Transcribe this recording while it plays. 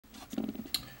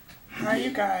Hi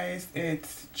you guys,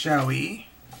 it's Joey,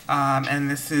 and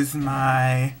this is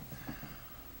my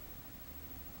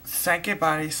second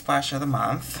body splash of the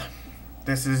month.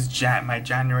 This is my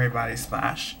January body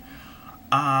splash,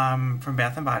 from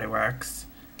Bath and Body Works,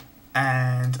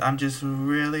 and I'm just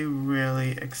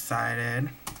really excited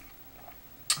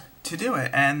to do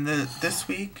it. And this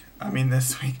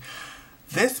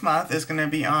month is gonna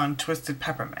be on Twisted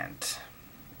Peppermint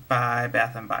by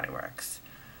Bath and Body Works.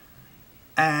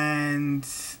 And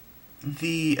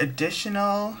the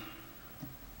additional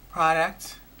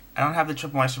product, I don't have the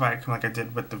triple moisture body cream like I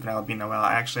did with the Vanilla Bean Noel.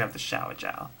 I actually have the shower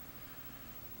gel.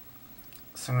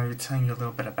 So I'm going to be telling you a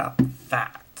little bit about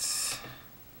that.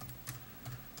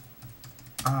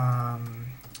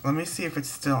 Let me see if it's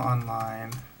still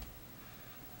online.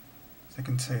 So I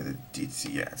can tell you the deets.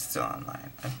 Yeah, it's still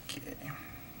online.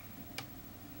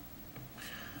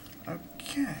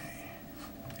 Okay.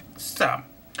 So,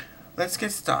 let's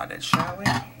get started, shall we?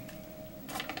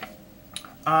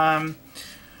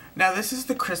 Now this is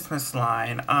the Christmas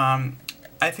line.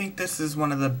 I think this is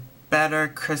one of the better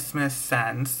Christmas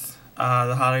scents,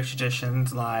 the Holiday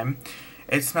Traditions line.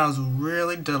 It smells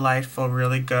really delightful,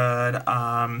 really good.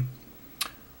 For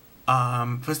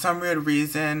some weird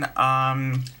reason,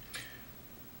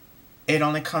 it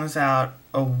only comes out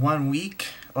 1 week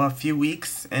or a few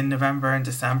weeks in November and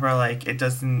December. Like, it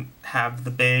doesn't have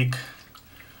the big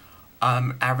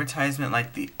advertisement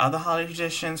like the other Holiday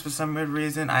Traditions for some weird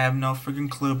reason. I have no freaking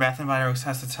clue. Bath and Body Works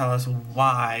has to tell us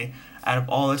why, out of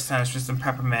all the scents, Twisted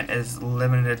Peppermint is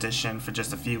limited edition for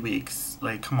just a few weeks.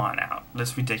 Like, come on out.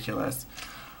 That's ridiculous.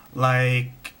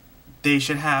 Like, they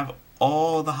should have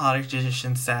all the Holiday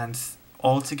Tradition scents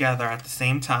all together at the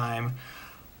same time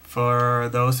for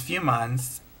those few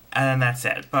months, and then that's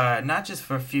it. But not just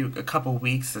for a couple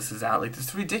weeks this is out. Like, this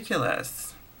is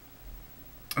ridiculous.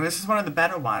 And this is one of the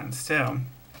better ones, too.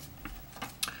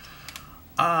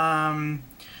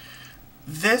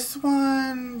 This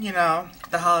one, you know,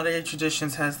 the Holiday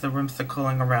Traditions has the roomster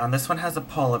cooling around. This one has a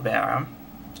polar bear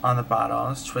on the bottle.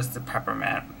 It's Twisted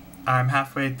Peppermint. I'm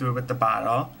halfway through with the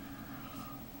bottle.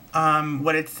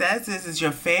 What it says is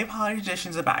your fave Holiday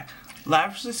Traditions are back.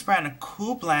 Lavishly spread on a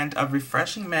cool blend of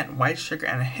refreshing mint, white sugar,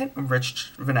 and a hint of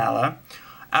rich vanilla.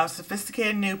 Our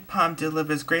sophisticated new pump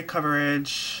delivers great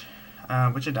coverage,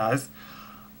 which it does.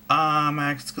 My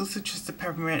exclusive Twisted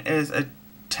Peppermint is a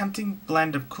tempting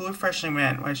blend of cool, refreshing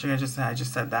mint, white sugar. I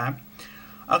just said that.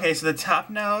 Okay, so the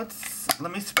top notes.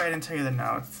 Let me spray it and tell you the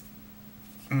notes.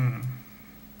 And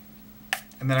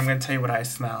then I'm going to tell you what I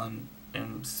smell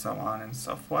and so on and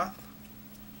so forth.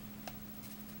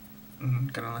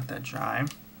 I'm going to let that dry.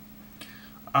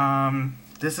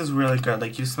 This is really good.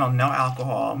 Like, you smell no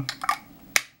alcohol.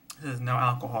 This is no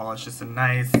alcohol. It's just a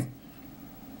nice,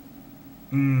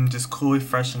 just cool,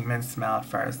 refreshing mint smell at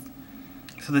first.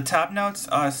 So the top notes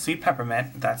are sweet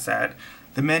peppermint, that's it.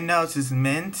 The mid notes is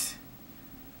mint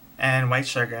and white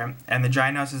sugar. And the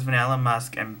dry notes is vanilla,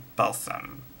 musk, and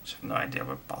balsam. Which I have no idea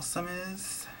what balsam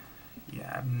is. Yeah,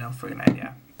 I have no freaking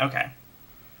idea. Okay.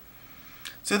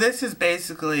 So this is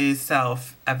basically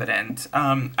self-evident.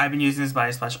 I've been using this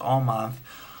body splash all month.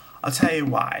 I'll tell you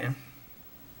why.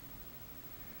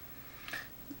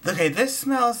 Okay, this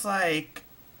smells like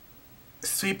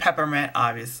sweet peppermint,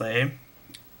 obviously.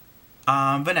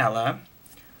 Vanilla.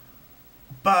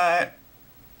 But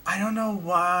I don't know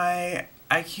why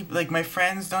I keep, like, my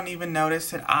friends don't even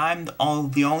notice it. I'm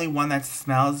the only one that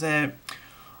smells it.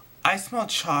 I smell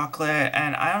chocolate,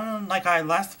 and I don't know, like,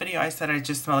 last video I said I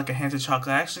just smell like a hint of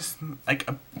chocolate. I actually,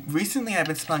 recently I've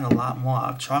been smelling a lot more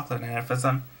of chocolate in it for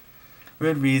some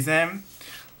weird reason.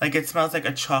 Like, it smells like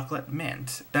a chocolate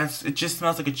mint. It just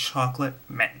smells like a chocolate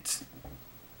mint.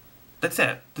 That's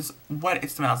it. That's what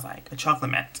it smells like, a chocolate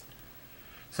mint.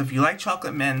 So if you like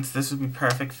chocolate mints, this would be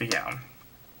perfect for you.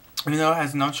 Even though it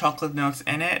has no chocolate notes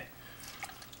in it,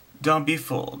 don't be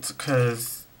fooled,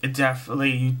 because you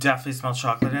definitely smell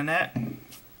chocolate in it.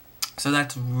 So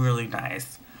that's really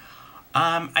nice.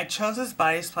 I chose this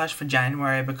body splash for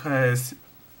January because,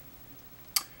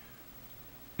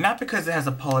 not because it has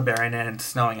a polar bear in it and it's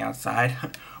snowing outside,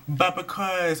 but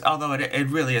because, although it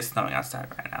really is snowing outside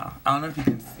right now. I don't know if you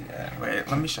can see it. Wait,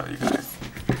 let me show you guys.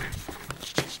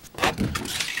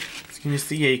 So can you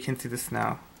see? Yeah, you can see the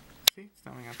snow. See? It's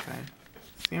snowing outside.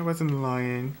 See, I wasn't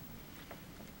lying.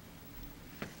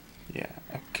 Yeah,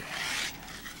 okay.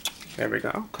 There we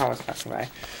go. Car was passing by.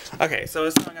 Okay, so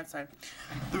it's snowing outside.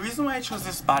 The reason why I chose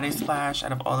this body splash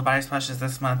out of all the body splashes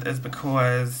this month is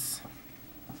because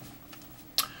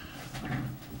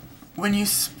when you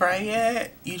spray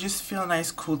it, you just feel a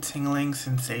nice, cool, tingling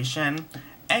sensation.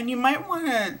 And you might want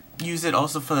to use it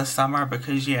also for the summer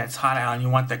because, yeah, it's hot out and you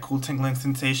want that cool tingling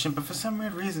sensation, but for some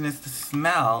weird reason it's the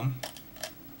smell.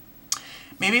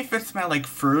 Maybe if it smelled like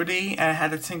fruity and it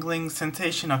had a tingling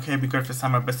sensation, okay, it'd be good for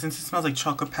summer, but since it smells like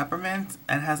chocolate peppermint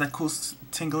and has that cool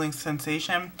tingling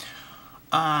sensation,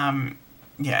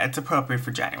 yeah, it's appropriate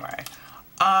for January.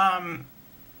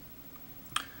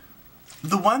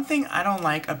 The one thing I don't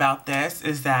like about this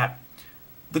is that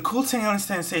the cool tingling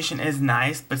sensation is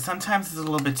nice, but sometimes it's a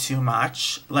little bit too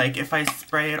much. Like, if I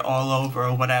spray it all over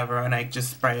or whatever, and I just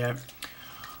spray it,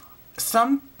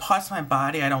 some parts of my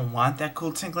body, I don't want that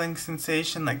cool tingling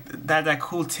sensation, like, that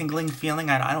cool tingling feeling,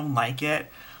 I don't like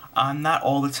it. Not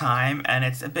all the time, and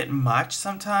it's a bit much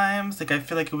sometimes. Like, I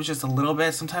feel like it was just a little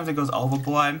bit. Sometimes it goes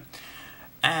overboard.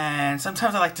 And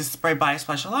sometimes I like to spray Body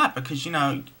Splash a lot because, you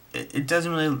know, it doesn't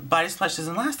really, Body Splash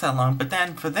doesn't last that long. But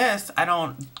then for this, I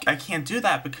can't do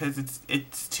that because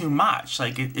it's too much.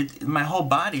 Like, my whole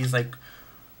body is like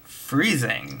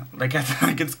freezing. Like, I feel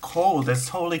like it's cold. It's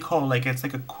totally cold. Like, it's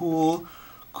like a cool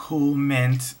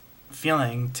mint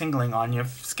feeling tingling on your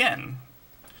skin.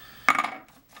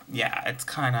 Yeah,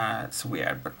 it's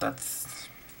weird, but that's,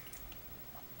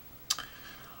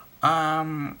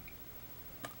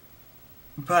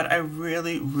 but I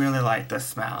really, really like this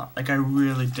smell. Like, I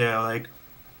really do. Like,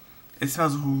 it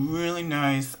smells really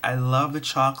nice. I love the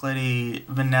chocolatey,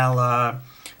 vanilla,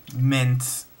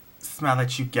 mint smell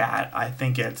that you get. I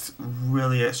think it's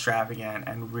really extravagant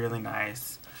and really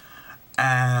nice.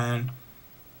 And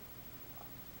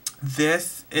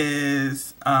this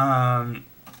is,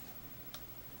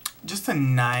 just a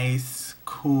nice,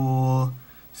 cool,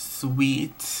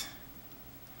 sweet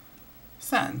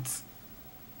scent.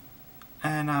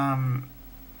 And,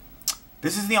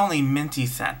 this is the only minty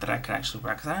scent that I could actually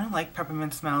wear, because I don't like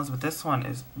peppermint smells, but this one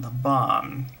is the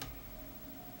bomb.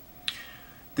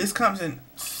 This comes in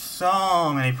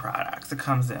so many products. It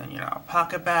comes in, you know,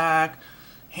 pocket bag,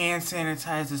 hand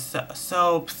sanitizers,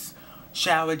 soaps,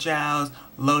 shower gels,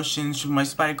 lotions,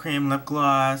 moist body cream, lip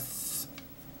gloss,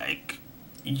 like,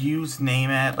 you name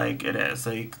it, like, it is.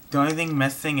 Like, the only thing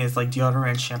missing is, like,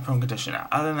 deodorant, shampoo, and conditioner.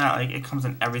 Other than that, like, it comes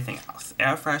in everything else.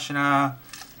 Air freshener,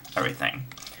 everything.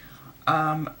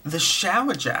 The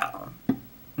shower gel.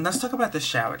 Let's talk about the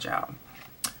shower gel.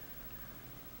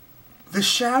 The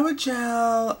shower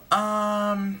gel,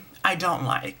 I don't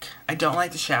like. I don't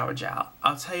like the shower gel.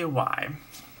 I'll tell you why.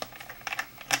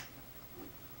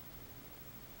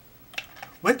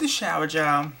 With the shower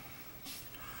gel,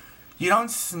 you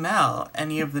don't smell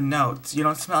any of the notes. You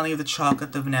don't smell any of the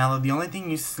chocolate, the vanilla. The only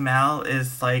thing you smell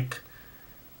is, like,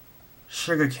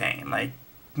 sugarcane. Like,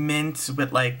 mint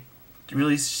with, like,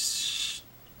 really,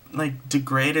 like,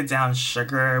 degraded down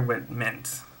sugar with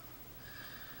mint.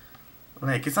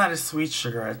 Like, it's not a sweet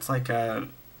sugar. It's, like, a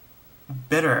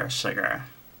bitter sugar.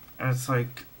 And it's,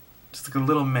 like, just, like, a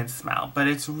little mint smell. But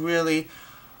it's really,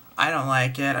 I don't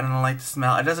like it. I don't like the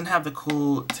smell. It doesn't have the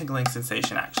cool tingling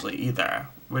sensation, actually, either.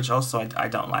 Which also I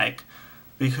don't like,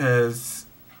 because,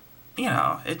 you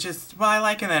know, it just, well, I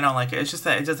like it and I don't like it. It's just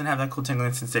that it doesn't have that cool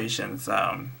tingling sensation.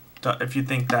 So, if you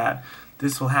think that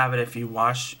this will have it if you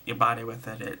wash your body with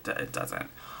it, it doesn't.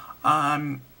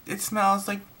 It smells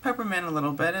like peppermint a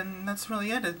little bit, and that's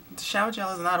really it. The shower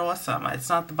gel is not awesome. It's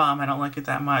not the bomb. I don't like it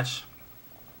that much.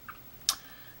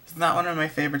 It's not one of my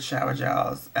favorite shower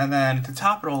gels. And then to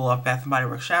top it all off, Bath & Body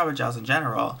Works shower gels in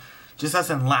general just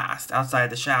doesn't last outside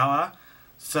the shower.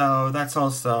 So that's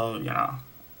also, you know,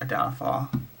 a downfall.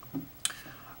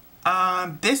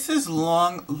 This is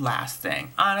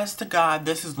long-lasting. Honest to God,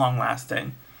 this is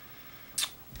long-lasting.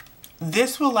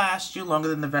 This will last you longer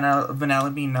than the Vanilla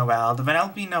Bean Noel. The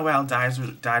Vanilla Bean Noel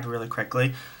died really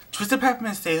quickly. Twisted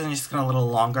Peppermint stays on your skin a little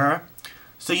longer.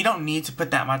 So you don't need to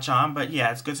put that much on. But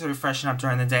yeah, it's good to refreshen up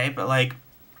during the day. But, like,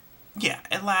 yeah,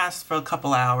 it lasts for a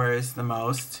couple hours the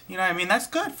most. You know what I mean? That's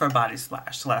good for a body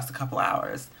splash to last a couple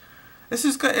hours. This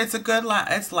is good. It's a good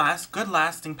good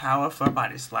lasting power for a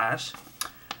body splash.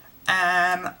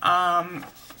 And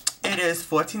it is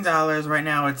 $14 right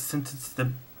now. Since it's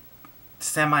the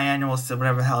semi-annual, so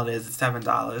whatever the hell it is, it's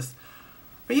 $7.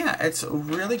 But yeah, it's a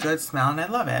really good smell and I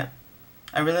love it.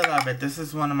 I really love it. This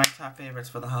is one of my top favorites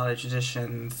for the holiday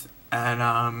traditions, and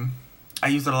I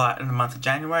use it a lot in the month of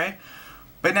January.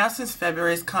 But now since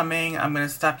February is coming, I'm gonna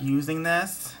stop using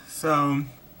this. So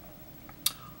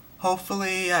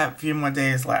hopefully I have a few more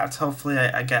days left. Hopefully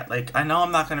I get, like, I know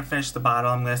I'm not going to finish the bottle.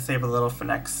 I'm going to save a little for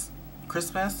next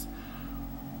Christmas.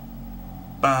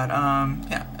 But,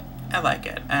 yeah, I like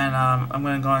it. And I'm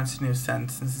going to go into new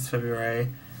scents since it's February.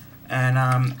 And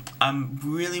I'm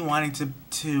really wanting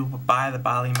to buy the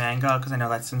Bali Mango because I know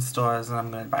that's in stores and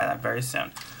I'm going to buy that very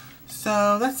soon.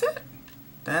 So that's it.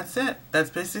 that's it. That's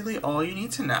basically all you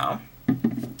need to know.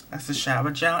 That's the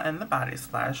shower gel and the body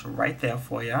splash right there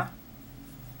for you.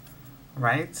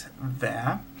 Right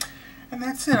there. And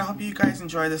that's it. I hope you guys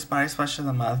enjoy this body splash of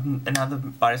the month. Another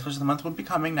body splash of the month will be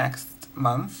coming next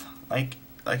month. Like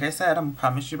I said, I'm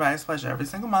promising you body splash every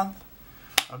single month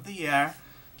of the year.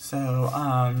 So,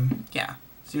 yeah.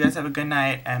 So you guys have a good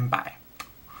night and bye.